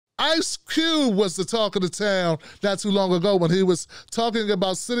Ice Cube was the talk of the town not too long ago when he was talking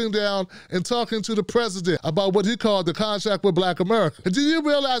about sitting down and talking to the president about what he called the contract with Black America. And do you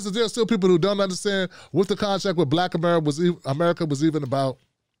realize that there are still people who don't understand what the contract with Black America was even about?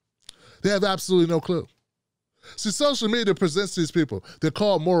 They have absolutely no clue. See, social media presents these people. They're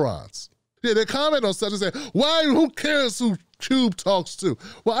called morons. Yeah, they comment on stuff and say, why, who cares who Cube talks to?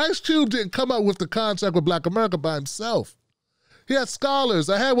 Well, Ice Cube didn't come up with the contract with Black America by himself. He had scholars.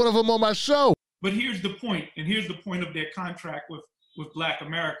 I had one of them on my show. But here's the point, and here's the point of their contract with Black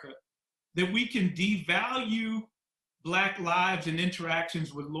America, that we can devalue Black lives and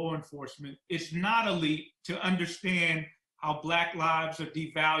interactions with law enforcement. It's not a leap to understand how Black lives are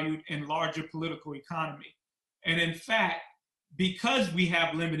devalued in larger political economy. And in fact, because we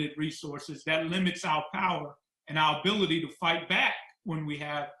have limited resources, that limits our power and our ability to fight back when we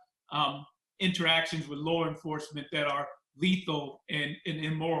have interactions with law enforcement that are lethal and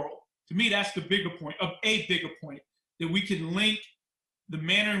immoral. To me, that's the bigger point, that we can link the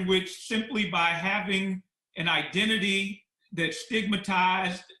manner in which simply by having an identity that's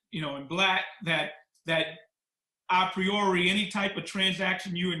stigmatized, in Black, that a priori, any type of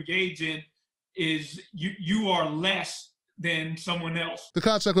transaction you engage in is you are less than someone else. The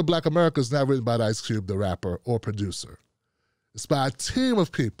contract with Black America is not written by Ice Cube, the rapper or producer. It's by a team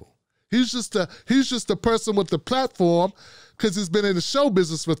of people. He's just a person with the platform because he's been in the show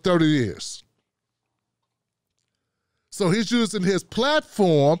business for 30 years. So he's using his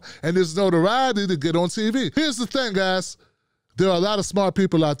platform and his notoriety to get on TV. Here's the thing, guys. There are a lot of smart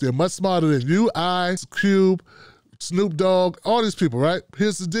people out there, much smarter than you, Ice Cube, Snoop Dogg, all these people, right?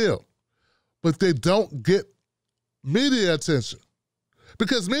 Here's the deal. But they don't get media attention.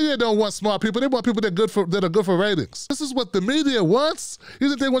 Because media don't want smart people. They want people that are good for ratings. This is what the media wants. You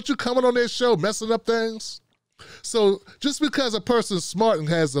think they want you coming on their show messing up things? So just because a person's smart and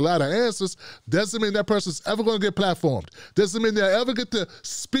has a lot of answers doesn't mean that person's ever going to get platformed. Doesn't mean they'll ever get to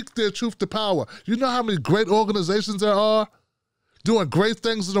speak their truth to power. You know how many great organizations there are doing great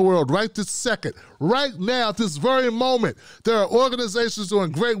things in the world right this second. Right now, at this very moment, there are organizations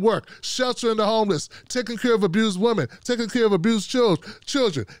doing great work, sheltering the homeless, taking care of abused women, taking care of abused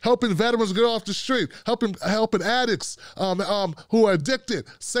children, helping veterans get off the street, helping addicts who are addicted,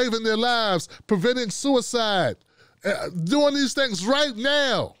 saving their lives, preventing suicide, doing these things right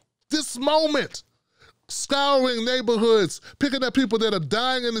now, this moment. Scouring neighborhoods, picking up people that are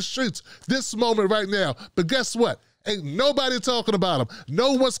dying in the streets, this moment right now. But guess what? Ain't nobody talking about them.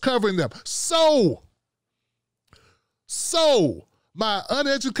 No one's covering them. So, my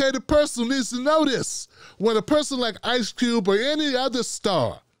uneducated person needs to know this. When a person like Ice Cube or any other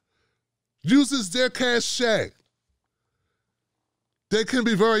star uses their cachet, they can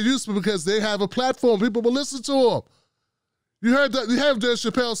be very useful because they have a platform. People will listen to them. You heard Dave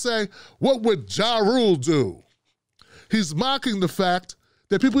Chappelle say, what would Ja Rule do? He's mocking the fact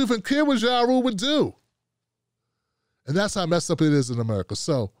that people even care what Ja Rule would do. And that's how messed up it is in America.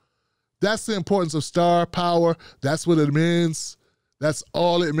 So that's the importance of star power. That's what it means. That's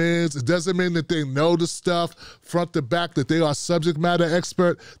all it means. It doesn't mean that they know the stuff front to back, that they are subject matter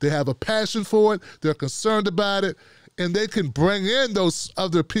expert. They have a passion for it. They're concerned about it. And they can bring in those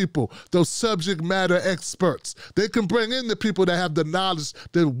other people, those subject matter experts. They can bring in the people that have the knowledge,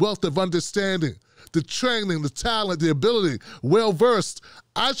 the wealth of understanding, the training, the talent, the ability, well-versed.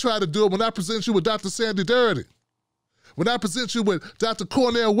 I try to do it when I present you with Dr. Sandy Durrity. When I present you with Dr.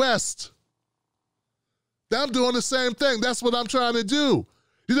 Cornel West, I'm doing the same thing. That's what I'm trying to do.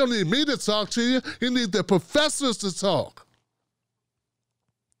 You don't need me to talk to you. You need the professors to talk.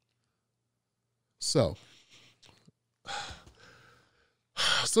 So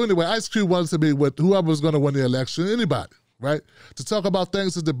anyway, Ice Cube wanted to be with whoever was going to win the election, anybody, right? To talk about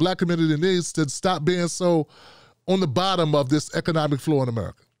things that the Black community needs to stop being so on the bottom of this economic floor in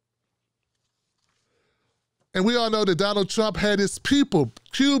America. And we all know that Donald Trump had his people.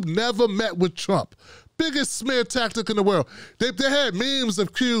 Cube never met with Trump. Biggest smear tactic in the world. They had memes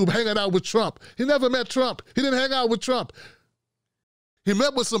of Cube hanging out with Trump. He never met Trump. He didn't hang out with Trump. He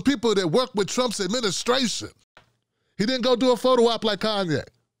met with some people that worked with Trump's administration. He didn't go do a photo op like Kanye.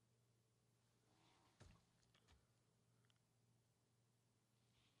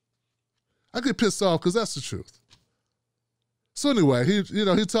 I get pissed off because that's the truth. So anyway, he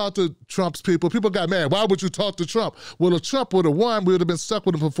talked to Trump's people. People got mad. Why would you talk to Trump? Well, if Trump would have won, we would have been stuck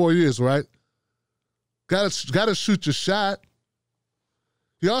with him for 4 years, right? Gotta shoot your shot.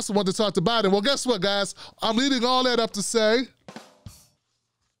 He also wanted to talk to Biden. Well, guess what, guys? I'm leading all that up to say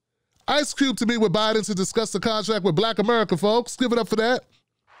Ice Cube to meet with Biden to discuss the contract with Black America, folks. Give it up for that.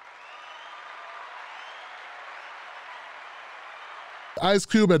 Ice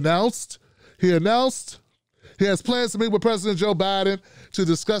Cube announced he has plans to meet with President Joe Biden to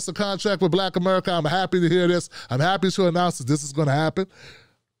discuss the contract with Black America. I'm happy to hear this. I'm happy to announce that this is going to happen.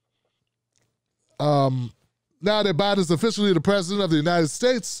 Now that Biden is officially the president of the United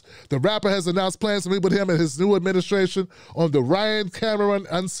States, the rapper has announced plans to meet with him and his new administration on the Ryan Cameron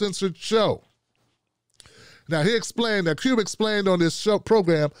Uncensored Show. Now, Cube explained on this show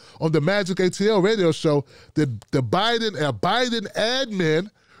program on the Magic ATL radio show that a Biden admin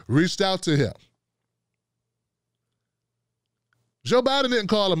reached out to him. Joe Biden didn't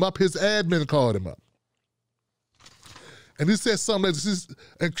call him up, his admin called him up. And he said something,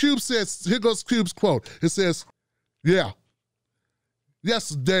 and Cube says, here goes Cube's quote. It says, yeah,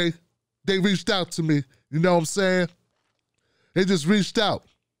 yesterday they reached out to me, you know what I'm saying? They just reached out.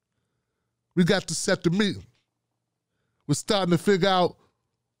 We got to set the meeting. We're starting to figure out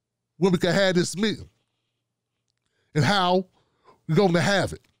when we can have this meeting and how we're going to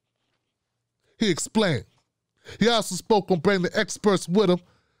have it. He explained. He also spoke on bringing the experts with him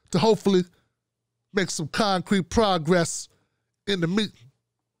to hopefully make some concrete progress in the meeting.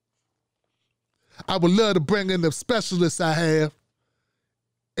 I would love to bring in the specialists I have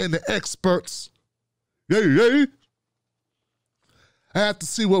and the experts. Yay. I have to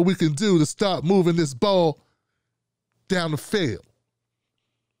see what we can do to start moving this ball down the field.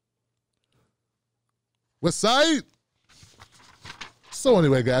 West Side? So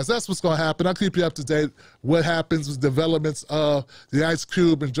anyway, guys, that's what's going to happen. I'll keep you up to date what happens with developments of the Ice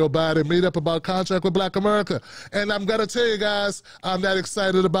Cube and Joe Biden meet up about contract with Black America. And I'm going to tell you guys, I'm not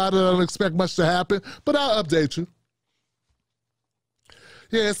excited about it. I don't expect much to happen, but I'll update you.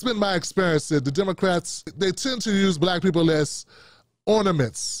 Yeah, it's been my experience that the Democrats, they tend to use black people as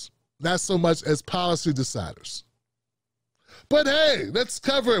ornaments, not so much as policy deciders. But hey, let's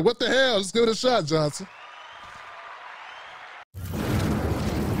cover it. What the hell? Let's give it a shot, Johnson.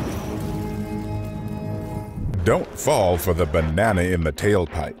 Don't fall for the banana in the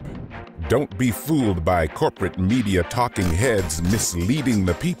tailpipe. Don't be fooled by corporate media talking heads misleading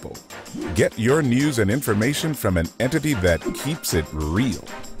the people. Get your news and information from an entity that keeps it real.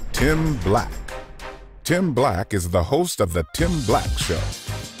 Tim Black. Tim Black is the host of The Tim Black Show.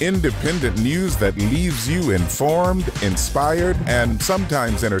 Independent news that leaves you informed, inspired, and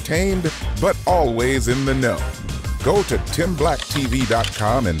sometimes entertained, but always in the know. Go to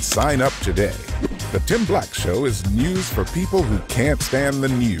timblacktv.com and sign up today. The Tim Black Show is news for people who can't stand the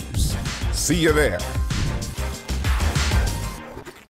news. See you there.